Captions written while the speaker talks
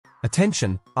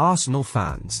Attention, Arsenal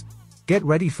fans. Get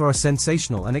ready for a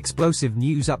sensational and explosive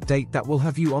news update that will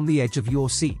have you on the edge of your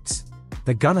seats.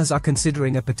 The Gunners are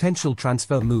considering a potential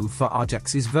transfer move for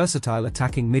Ajax's versatile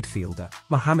attacking midfielder,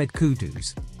 Mohamed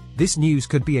Kudus. This news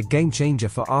could be a game-changer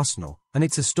for Arsenal, and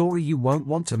it's a story you won't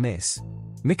want to miss.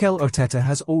 Mikel Arteta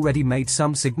has already made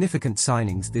some significant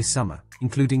signings this summer,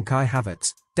 including Kai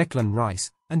Havertz, Declan Rice,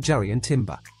 and Jurrien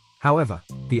Timber. However,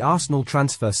 the Arsenal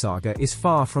transfer saga is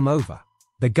far from over.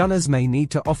 The Gunners may need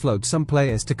to offload some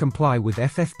players to comply with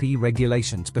FFP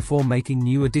regulations before making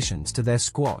new additions to their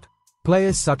squad.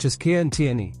 Players such as Kieran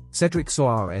Tierney, Cedric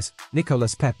Soares,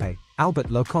 Nicolas Pepe, Albert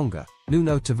Lokonga,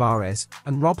 Nuno Tavares,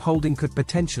 and Rob Holding could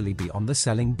potentially be on the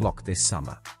selling block this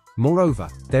summer. Moreover,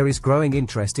 there is growing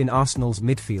interest in Arsenal's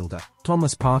midfielder,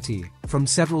 Thomas Partey, from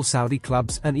several Saudi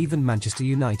clubs and even Manchester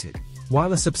United.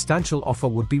 While a substantial offer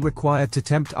would be required to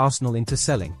tempt Arsenal into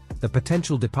selling, the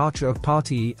potential departure of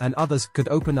Partey and others could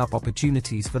open up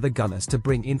opportunities for the Gunners to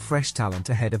bring in fresh talent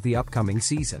ahead of the upcoming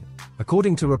season.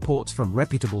 According to reports from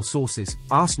reputable sources,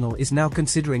 Arsenal is now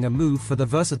considering a move for the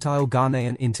versatile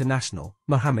Ghanaian international,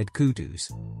 Mohamed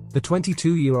Kudus. The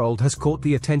 22-year-old has caught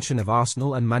the attention of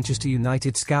Arsenal and Manchester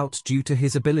United scouts due to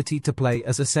his ability to play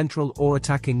as a central or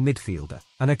attacking midfielder,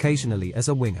 and occasionally as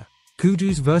a winger.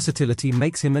 Kudus' versatility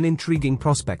makes him an intriguing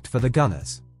prospect for the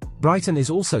Gunners. Brighton is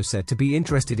also said to be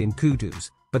interested in Kudus,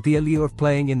 but the allure of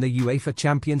playing in the UEFA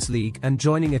Champions League and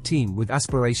joining a team with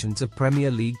aspirations of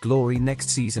Premier League glory next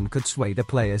season could sway the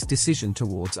player's decision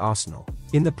towards Arsenal.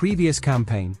 In the previous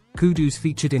campaign, Kudus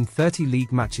featured in 30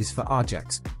 league matches for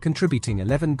Ajax, contributing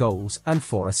 11 goals and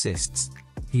 4 assists.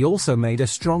 He also made a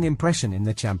strong impression in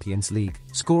the Champions League,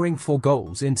 scoring 4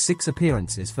 goals in 6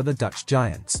 appearances for the Dutch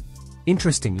Giants.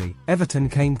 Interestingly, Everton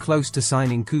came close to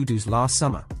signing Kudus last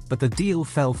summer, but the deal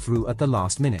fell through at the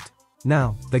last minute.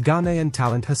 Now, the Ghanaian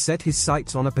talent has set his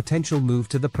sights on a potential move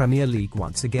to the Premier League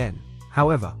once again.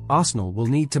 However, Arsenal will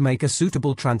need to make a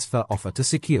suitable transfer offer to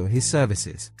secure his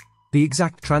services. The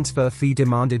exact transfer fee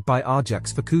demanded by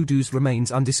Ajax for Kudus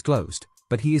remains undisclosed,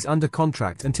 but he is under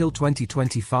contract until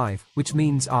 2025, which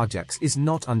means Ajax is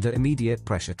not under immediate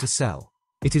pressure to sell.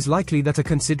 It is likely that a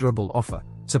considerable offer,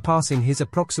 surpassing his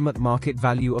approximate market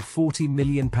value of £40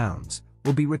 million,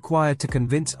 will be required to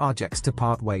convince Ajax to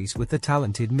part ways with the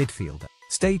talented midfielder.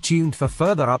 Stay tuned for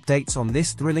further updates on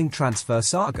this thrilling transfer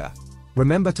saga.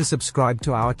 Remember to subscribe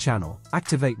to our channel,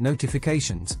 activate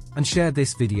notifications, and share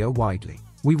this video widely.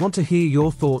 We want to hear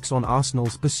your thoughts on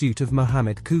Arsenal's pursuit of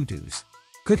Mohamed Kudus.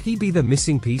 Could he be the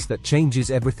missing piece that changes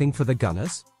everything for the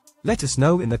Gunners? Let us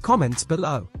know in the comments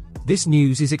below. This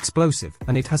news is explosive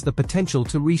and it has the potential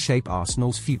to reshape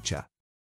Arsenal's future.